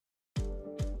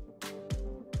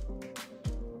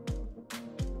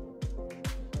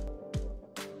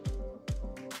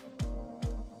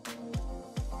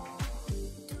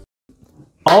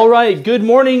All right, good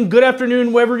morning, good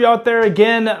afternoon, wherever you're out there.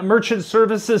 Again, Merchant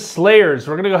Services Slayers.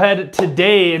 We're gonna go ahead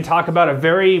today and talk about a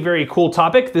very, very cool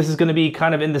topic. This is gonna be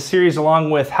kind of in the series along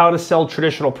with how to sell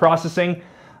traditional processing.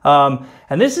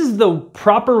 And this is the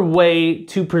proper way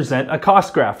to present a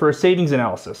cost graph or a savings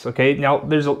analysis, okay? Now,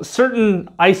 there's certain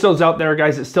ISOs out there,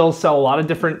 guys, that still sell a lot of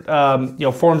different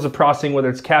forms of processing, whether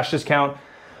it's cash discount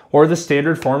or the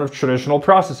standard form of traditional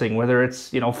processing, whether it's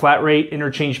flat rate,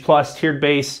 interchange plus, tiered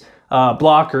base,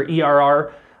 block, or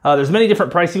ERR. There's many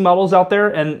different pricing models out there,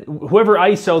 and whoever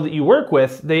ISO that you work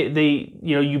with,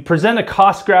 you present a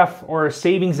cost graph or a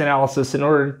savings analysis in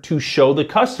order to show the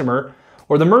customer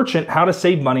or the merchant how to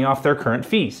save money off their current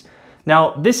fees.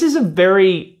 Now, this is a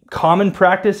very common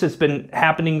practice. It's been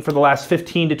happening for the last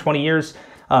 15 to 20 years.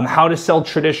 How to sell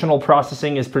traditional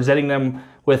processing is presenting them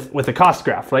with a cost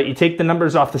graph, right? You take the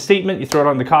numbers off the statement, you throw it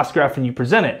on the cost graph, and you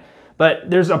present it.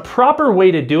 But there's a proper way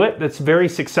to do it that's very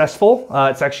successful.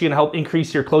 It's actually gonna help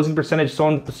increase your closing percentage, so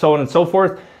on and so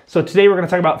forth. So today we're gonna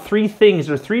talk about three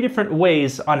different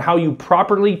ways on how you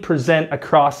properly present a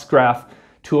cost graph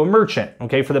to a merchant,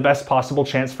 okay, for the best possible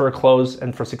chance for a close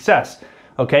and for success,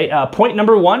 okay? Point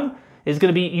number one is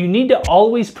gonna be, you need to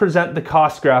always present the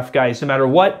cost graph, guys, no matter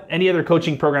what any other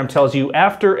coaching program tells you,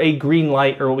 after a green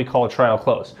light or what we call a trial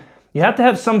close. You have to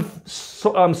have some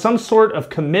sort of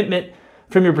commitment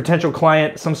from your potential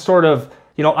client, some sort of,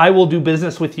 I will do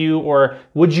business with you, or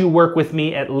would you work with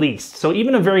me at least? So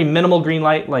even a very minimal green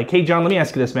light, like, hey, John, let me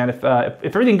ask you this, man. If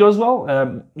everything goes well,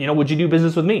 would you do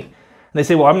business with me? And they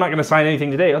say, well, I'm not gonna sign anything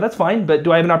today. Oh, that's fine, but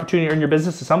do I have an opportunity to earn your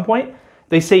business at some point?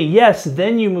 They say yes,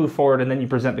 then you move forward and then you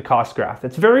present the cost graph.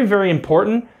 It's very, very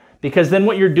important, because then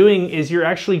what you're doing is you're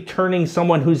actually turning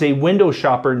someone who's a window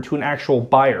shopper into an actual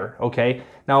buyer, okay?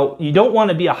 Now, you don't want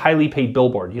to be a highly paid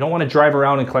billboard. You don't want to drive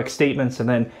around and collect statements and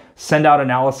then send out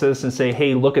analysis and say,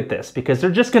 hey, look at this, because they're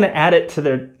just going to add it to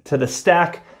the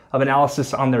stack of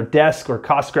analysis on their desk or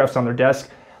cost graphs on their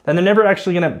desk. Then they're never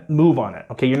actually going to move on it,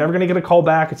 okay? You're never going to get a call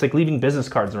back. It's like leaving business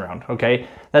cards around, okay?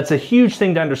 That's a huge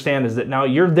thing to understand, is that now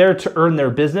you're there to earn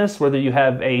their business, whether you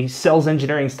have a sales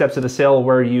engineering steps of the sale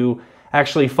where you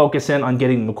actually focus in on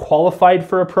getting them qualified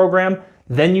for a program,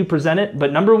 then you present it.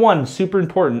 But number one, super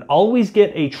important, always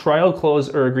get a trial close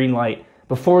or a green light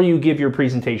before you give your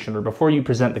presentation or before you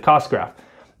present the cost graph.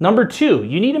 Number two,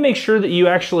 you need to make sure that you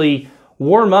actually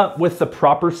warm up with the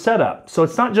proper setup. So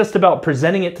it's not just about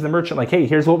presenting it to the merchant like, hey,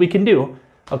 here's what we can do.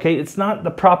 Okay, it's not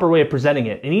the proper way of presenting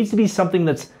it. It needs to be something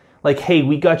that's like, hey,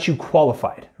 we got you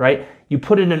qualified, right? You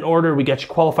put in an order, we got you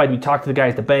qualified, we talked to the guy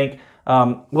at the bank.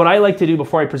 What I like to do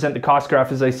before I present the cost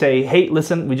graph is I say, hey,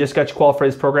 listen, we just got you qualified for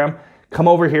this program. Come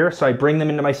over here. So I bring them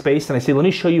into my space and I say, let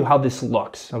me show you how this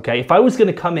looks, okay? If I was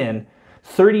gonna come in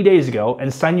 30 days ago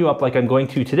and sign you up like I'm going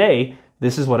to today,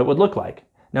 this is what it would look like.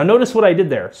 Now notice what I did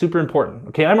there, super important,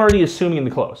 okay? I'm already assuming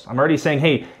the close. I'm already saying,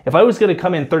 hey, if I was gonna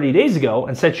come in 30 days ago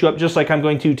and set you up just like I'm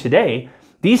going to today,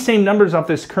 these same numbers off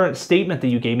this current statement that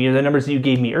you gave me, or the numbers that you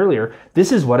gave me earlier,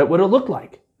 this is what it would have looked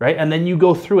like, right? And then you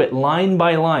go through it line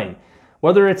by line.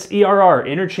 Whether it's ERR,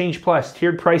 interchange plus,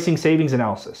 tiered pricing savings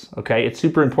analysis, okay? It's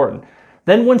super important.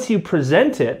 Then once you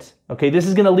present it, okay, this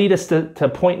is gonna lead us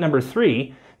to point number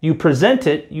three. You present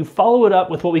it, you follow it up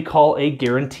with what we call a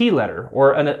guarantee letter,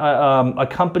 or a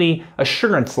company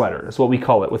assurance letter is what we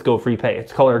call it with GoFreePay.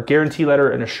 It's called our guarantee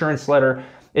letter, an assurance letter.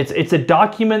 It's a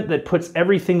document that puts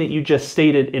everything that you just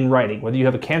stated in writing, whether you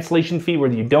have a cancellation fee,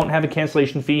 whether you don't have a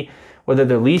cancellation fee, whether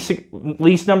the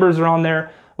lease numbers are on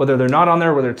there, whether they're not on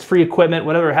there, whether it's free equipment,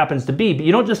 whatever it happens to be. But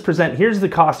you don't just present, here's the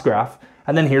cost graph,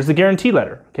 and then here's the guarantee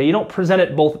letter, okay? You don't present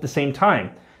it both at the same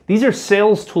time. These are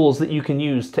sales tools that you can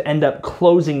use to end up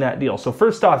closing that deal. So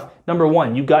first off, number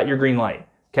one, you got your green light,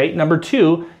 okay? Number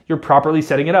two, you're properly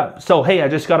setting it up. So, hey, I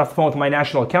just got off the phone with my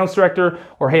national accounts director,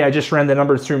 or hey, I just ran the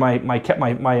numbers through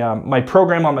my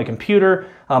program on my computer.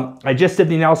 I just did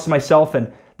the analysis myself,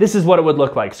 and this is what it would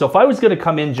look like. So if I was gonna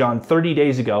come in, John, 30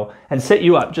 days ago and set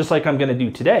you up just like I'm gonna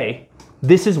do today,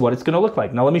 this is what it's gonna look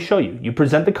like. Now let me show you. You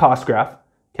present the cost graph,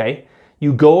 okay?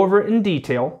 You go over it in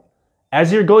detail.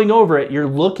 As you're going over it, you're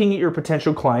looking at your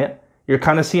potential client, you're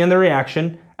kind of seeing the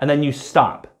reaction, and then you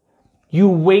stop. You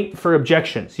wait for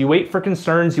objections, you wait for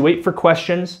concerns, you wait for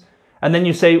questions, and then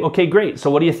you say, okay, great,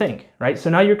 so what do you think, right? So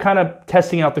now you're kind of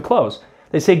testing out the close.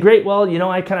 They say, great, well,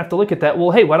 I kind of have to look at that. Well,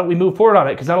 hey, why don't we move forward on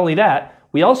it? Because not only that,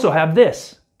 we also have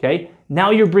this, okay? Now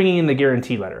you're bringing in the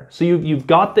guarantee letter. So you've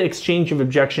got the exchange of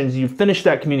objections, you've finished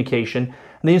that communication, and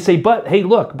then you say, but hey,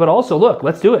 look,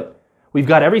 let's do it. We've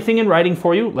got everything in writing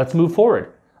for you. Let's move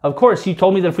forward. Of course, you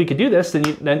told me that if we could do this,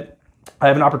 then I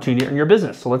have an opportunity in your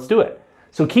business. So let's do it.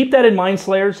 So keep that in mind,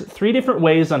 Slayers. 3 different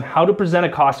ways on how to present a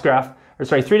cost graph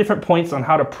three different points on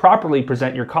how to properly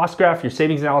present your cost graph, your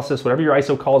savings analysis, whatever your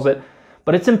ISO calls it.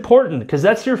 But it's important because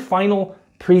that's your final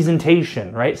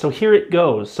presentation, right? So here it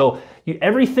goes. So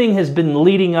everything has been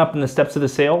leading up in the steps of the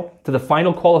sale to the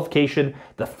final qualification,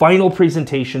 the final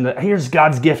presentation, that here's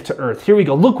God's gift to earth. Here we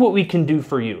go. Look what we can do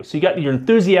for you. So you got your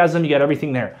enthusiasm, you got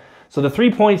everything there. So the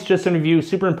 3 points just in review,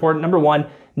 super important. Number one,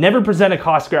 never present a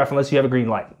cost graph unless you have a green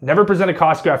light. Never present a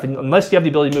cost graph unless you have the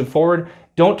ability to move forward.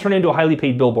 Don't turn into a highly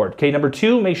paid billboard. Okay, number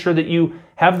two, make sure that you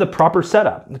have the proper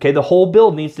setup. Okay, the whole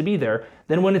build needs to be there.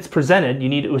 Then when it's presented, you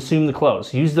need to assume the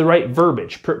close. Use the right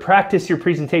verbiage. Practice your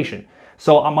presentation.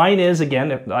 So mine is,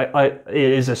 again, it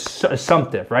is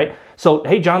assumptive, right? So,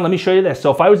 hey, John, let me show you this.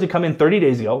 So if I was to come in 30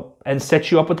 days ago and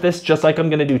set you up with this just like I'm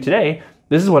going to do today,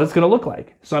 this is what it's going to look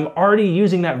like. So I'm already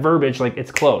using that verbiage like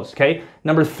it's closed, okay?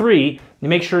 Number three, you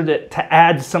make sure that to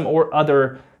add some or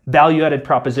other value-added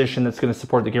proposition that's going to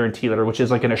support the guarantee letter, which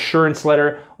is like an assurance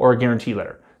letter or a guarantee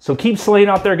letter. So keep slaying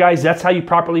out there, guys. That's how you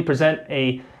properly present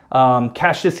a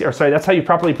that's how you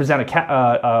properly present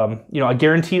a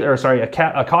guarantee, or sorry, a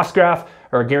cost graph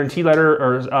or a guarantee letter,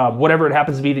 or whatever it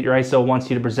happens to be that your ISO wants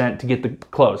you to present to get the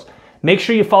close. Make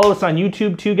sure you follow us on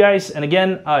YouTube too, guys. And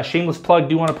again, shameless plug,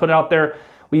 do want to put it out there.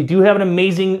 We do have an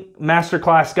amazing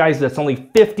masterclass, guys, that's only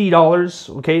 $50,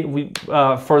 okay,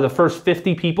 for the first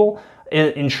 50 people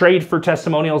in trade for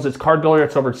testimonials. It's Card Builder.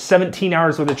 It's over 17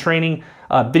 hours worth of training,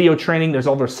 video training. There's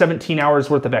over 17 hours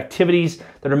worth of activities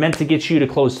that are meant to get you to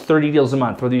close 30 deals a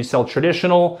month, whether you sell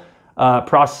traditional,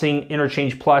 processing,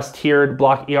 interchange plus, tiered,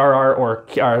 block ERR, or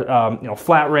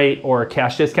flat rate, or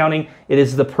cash discounting. It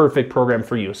is the perfect program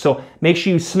for you. So make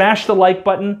sure you smash the like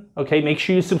button, okay? Make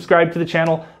sure you subscribe to the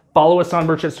channel. Follow us on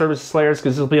Merchant Services Slayers,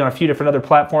 because this will be on a few different other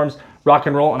platforms. Rock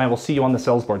and roll, and I will see you on the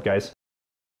sales board, guys.